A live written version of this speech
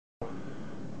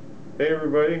Hey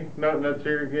everybody, KnottNutts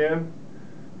here again.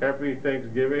 Happy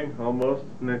Thanksgiving, almost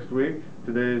next week.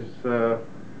 Today's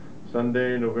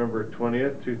Sunday, November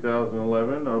 20th,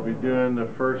 2011. I'll be doing the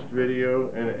first video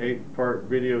in an 8-part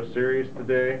video series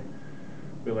today.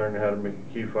 We learned how to make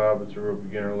a key fob. It's a real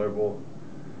beginner level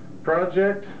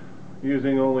project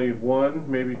using only one,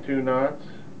 maybe 2 knots,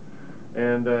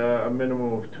 and a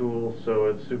minimum of tools, so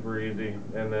it's super easy.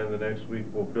 And then the next week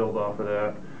we'll build off of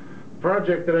that. The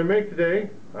project that I make today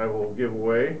I will give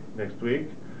away next week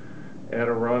at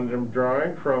a random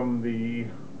drawing from the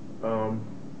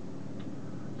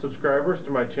subscribers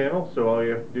to my channel. So all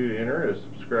you have to do to enter is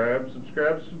subscribe.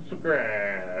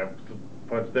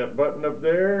 Punch that button up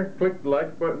there, click the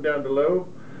like button down below.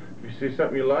 If you see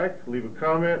something you like, leave a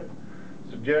comment,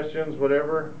 suggestions,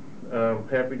 whatever.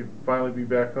 Happy to finally be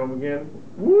back home again.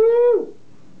 Woo!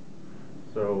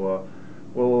 So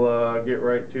we'll get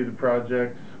right to the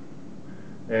project.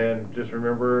 And just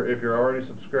remember, if you're already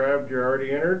subscribed, you're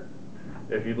already entered.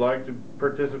 If you'd like to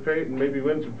participate and maybe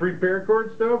win some free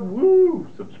Paracord stuff, woo!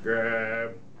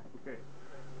 Subscribe.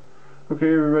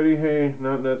 Okay everybody, hey,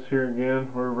 KnottNutts here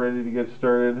again. We're ready to get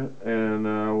started, and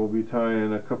we'll be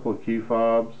tying a couple of key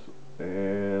fobs,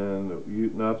 and the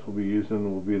knots we'll be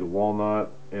using will be the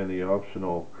walnut and the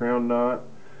optional crown knot.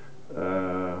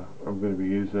 I'm going to be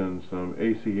using some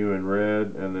ACU in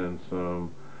red, and then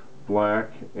some black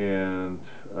and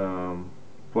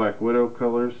black widow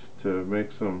colors to make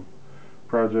some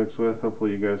projects with.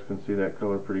 Hopefully you guys can see that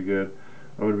color pretty good.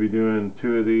 I'm going to be doing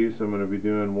 2 of these. I'm going to be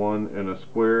doing one in a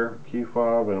square key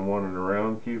fob and one in a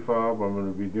round key fob. I'm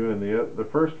going to be doing the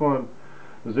first one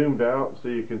zoomed out so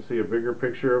you can see a bigger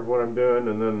picture of what I'm doing,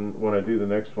 and then when I do the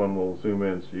next one we'll zoom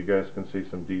in so you guys can see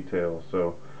some details.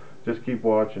 So just keep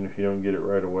watching if you don't get it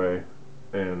right away,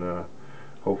 and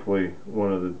hopefully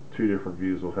one of the 2 different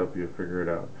views will help you figure it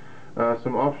out.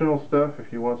 Some optional stuff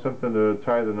if you want something to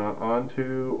tie the knot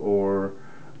onto, or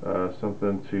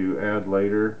something to add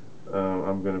later.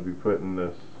 I'm going to be putting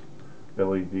this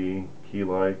LED key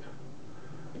light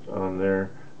on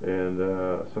there, and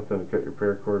something to cut your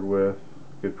paracord with,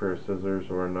 a good pair of scissors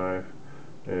or a knife,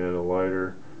 and a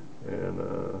lighter,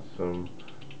 and some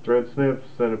thread snips,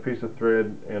 and a piece of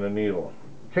thread, and a needle.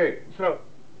 Okay, so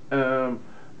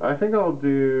I think I'll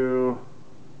do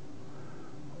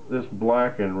this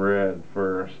black and red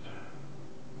first.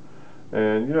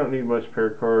 And you don't need much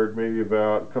paracord, maybe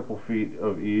about a couple feet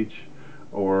of each,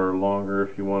 or longer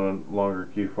if you want a longer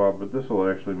key fob, but this will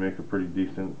actually make a pretty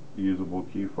decent usable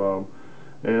key fob.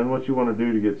 And what you want to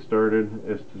do to get started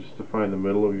is just to find the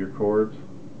middle of your cords,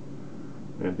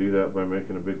 and do that by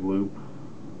making a big loop,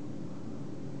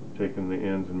 taking the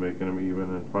ends and making them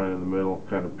even, and finding the middle,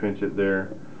 kind of pinch it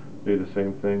there. Do the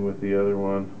same thing with the other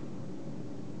one.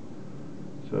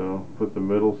 So put the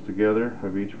middles together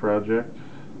of each project,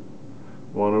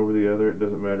 one over the other, it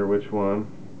doesn't matter which one.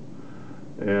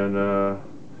 And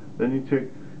then you take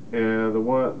there's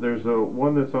a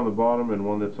one that's on the bottom and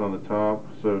one that's on the top.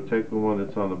 So take the one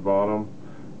that's on the bottom,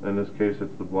 in this case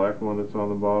it's the black one that's on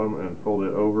the bottom, and fold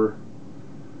it over,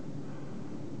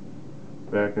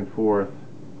 back and forth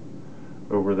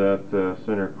over that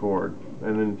center cord.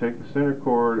 And then take the center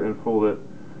cord and fold it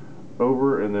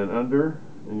over and then under,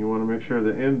 and you want to make sure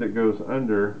the end that goes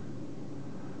under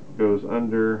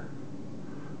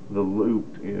the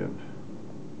looped end.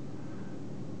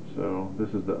 So this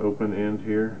is the open end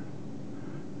here,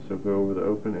 so go over the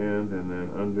open end and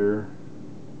then under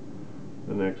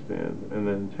the next end, and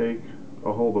then take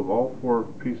a hold of all 4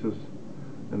 pieces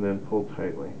and then pull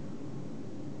tightly.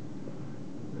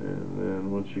 And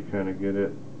then once you kind of get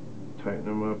it, tighten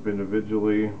them up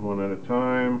individually, one at a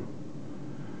time.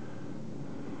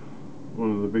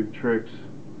 One of the big tricks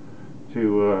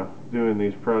to doing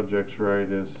these projects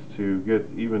right is to get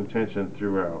even tension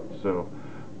throughout. So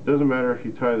it doesn't matter if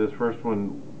you tie this first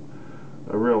one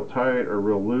real tight or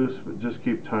real loose, but just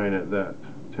keep tying it that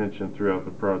tension throughout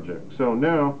the project. So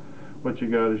now what you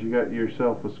got is you got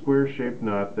yourself a square shaped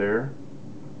knot there,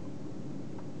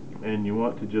 and you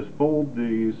want to just fold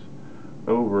these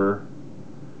over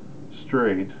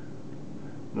straight.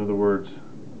 In other words,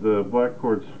 the black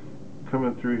cord's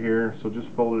coming through here, so just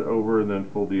fold it over and then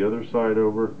fold the other side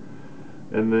over,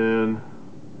 and then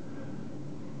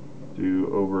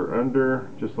do over under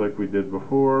just like we did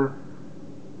before.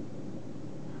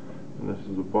 And this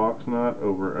is a box knot,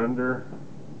 over under,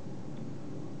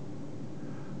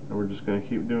 and we're just going to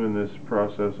keep doing this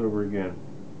process over again.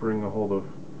 Bring a hold of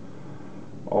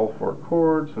all 4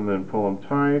 cords and then pull them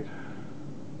tight.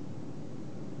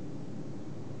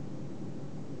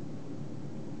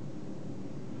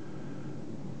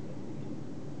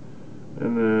 And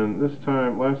And then this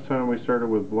time, last time we started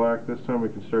with black, this time we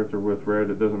can start with red.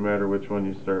 It doesn't matter which one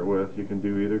you start with, you can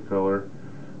do either color.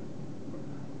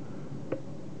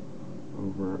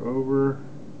 Over and over,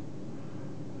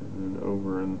 and then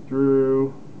over and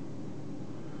through,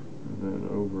 and then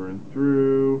over and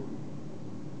through.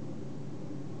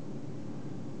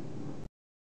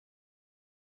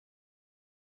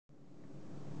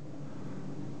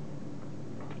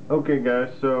 Okay guys,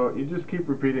 so you just keep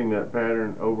repeating that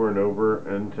pattern over and over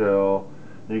until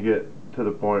you get to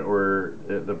the point where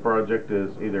the project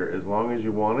is either as long as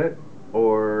you want it,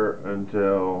 or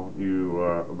until you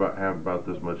have about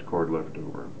this much cord left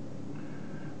over.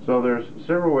 So there's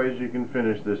several ways you can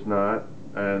finish this knot,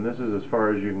 and this is as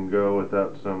far as you can go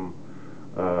without some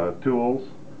tools.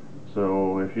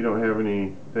 So if you don't have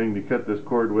anything to cut this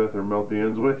cord with or melt the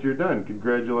ends with, you're done.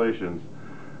 Congratulations.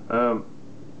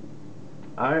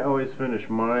 I always finish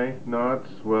my knots,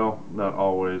 well, not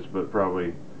always, but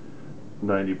probably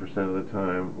 90% of the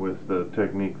time, with the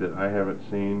technique that I haven't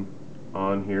seen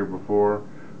on here before,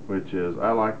 which is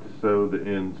I like to sew the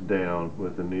ends down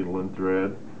with a needle and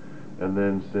thread and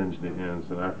then singe the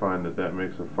ends, and I find that that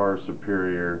makes a far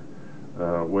superior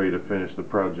way to finish the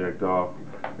project off.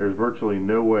 There's virtually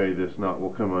no way this knot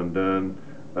will come undone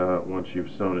once you've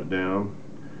sewn it down,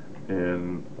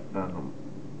 and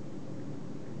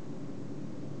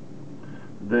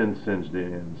then singe the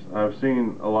ends. I've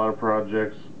seen a lot of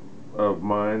projects of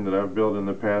mine that I've built in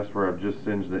the past where I've just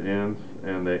singed the ends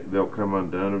and they'll come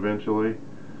undone eventually,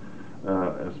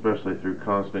 especially through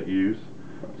constant use.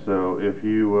 So if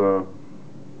you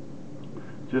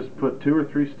just put 2 or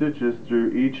 3 stitches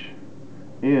through each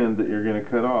end that you're going to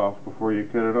cut off before you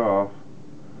cut it off,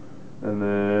 and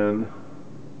then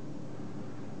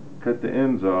cut the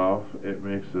ends off, it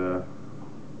makes a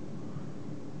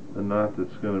knot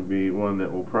that's going to be one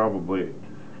that will probably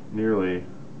nearly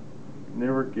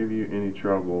never give you any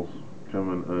troubles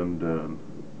coming undone.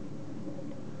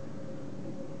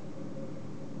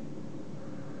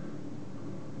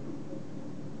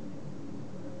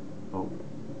 Oh.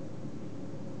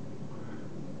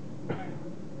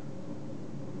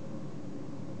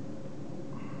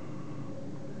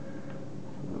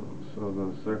 So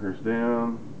those suckers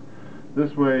down.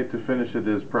 This way to finish it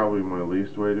is probably my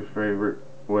least favorite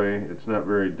way. It's not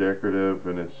very decorative,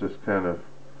 and it's just kind of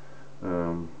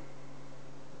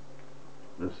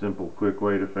a simple, quick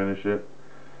way to finish it.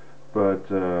 But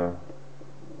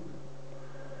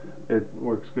it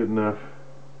works good enough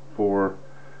for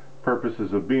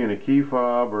purposes of being a key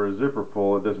fob or a zipper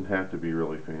pull. It doesn't have to be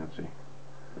really fancy.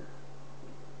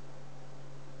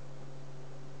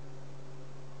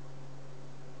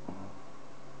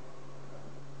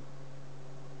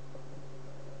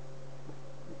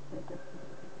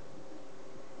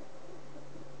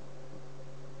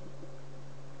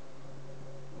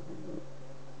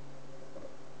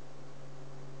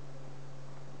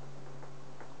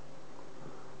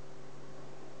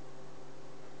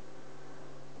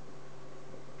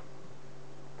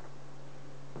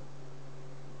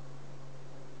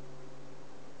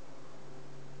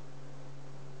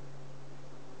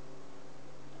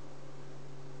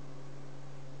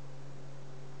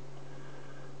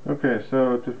 Okay,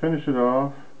 so to finish it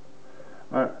off,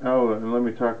 and let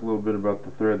me talk a little bit about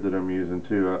the thread that I'm using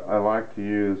too. I like to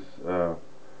use a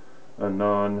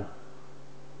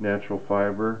non-natural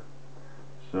fiber,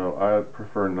 so I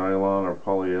prefer nylon or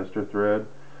polyester thread.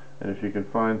 And if you can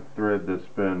find thread that's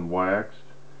been waxed,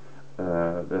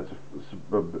 that's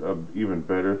a even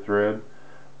better thread.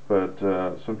 But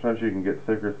sometimes you can get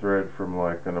thicker thread from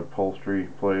like an upholstery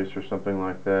place or something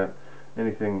like that.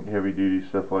 Anything heavy-duty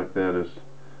stuff like that is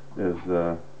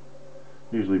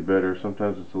usually better.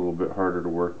 Sometimes it's a little bit harder to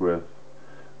work with,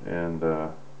 and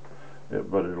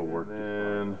but it'll work. And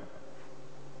then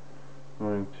I'm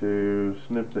going to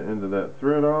snip the end of that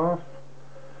thread off,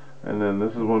 and then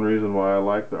this is one reason why I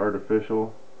like the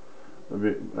artificial,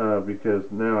 because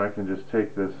now I can just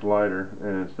take this lighter,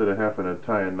 and instead of having to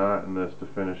tie a knot in this to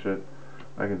finish it,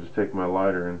 I can just take my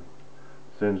lighter and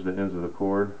singe the ends of the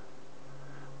cord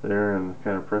there and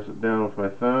kind of press it down with my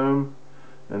thumb.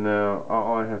 And now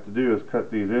all I have to do is cut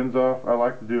these ends off. I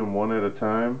like to do them one at a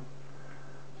time.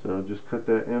 So just cut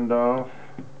that end off,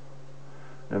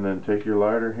 and then take your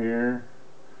lighter here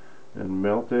and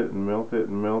melt it and melt it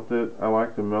and melt it. I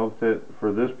like to melt it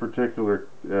for this particular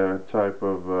type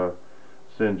of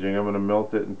singeing. I'm going to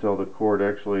melt it until the cord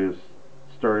actually is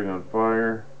starting on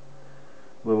fire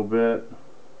a little bit.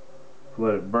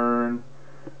 Let it burn,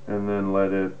 and then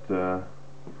let it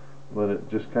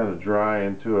just kind of dry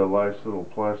into a nice little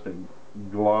plastic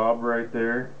glob right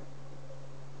there.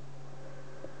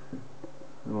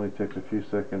 It only takes a few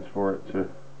seconds for it to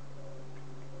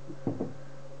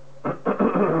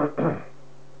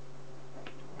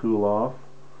cool off.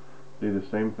 Do the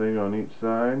same thing on each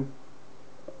side.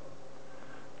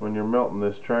 When you're melting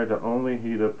this, try to only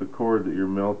heat up the cord that you're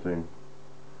melting.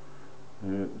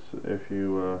 If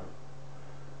you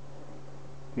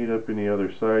heat up any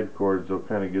other side cords, they'll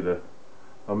kind of get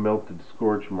a melted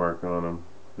scorch mark on them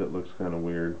that looks kind of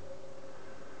weird.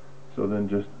 So then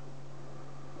just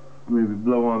maybe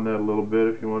blow on that a little bit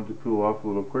if you want it to cool off a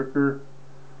little quicker.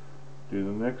 Do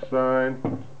the next side.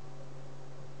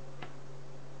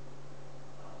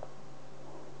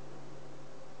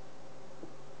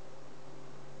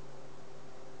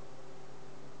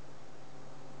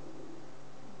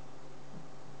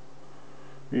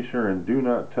 Be sure and do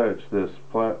not touch this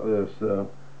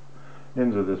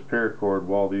ends of this paracord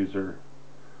while these are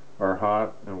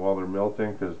hot and while they're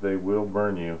melting, because they will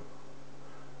burn you.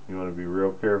 You want to be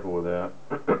real careful with that.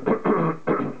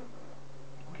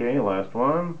 Okay, last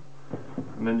one,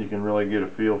 and then you can really get a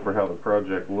feel for how the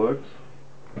project looks.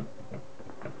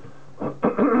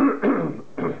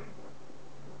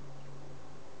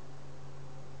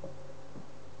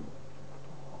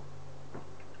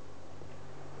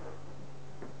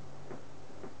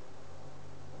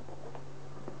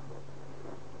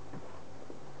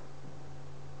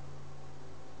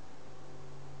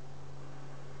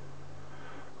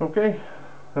 Okay,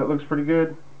 that looks pretty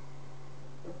good.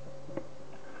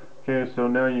 Okay, so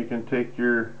now you can take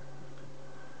your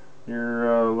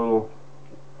little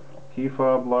key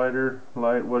fob light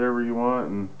whatever you want,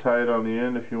 and tie it on the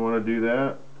end if you want to do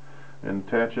that, and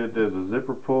attach it as a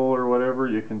zipper pull or whatever.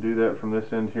 You can do that from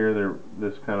this end here.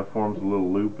 This kind of forms a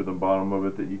little loop at the bottom of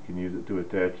it that you can use it to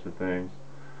attach to things,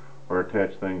 or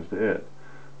attach things to it.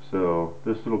 So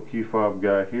this little key fob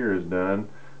guy here is done,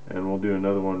 and we'll do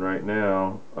another one right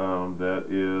now that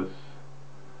is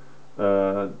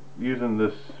using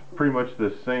this pretty much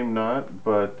the same knot,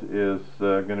 but is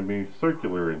going to be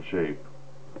circular in shape.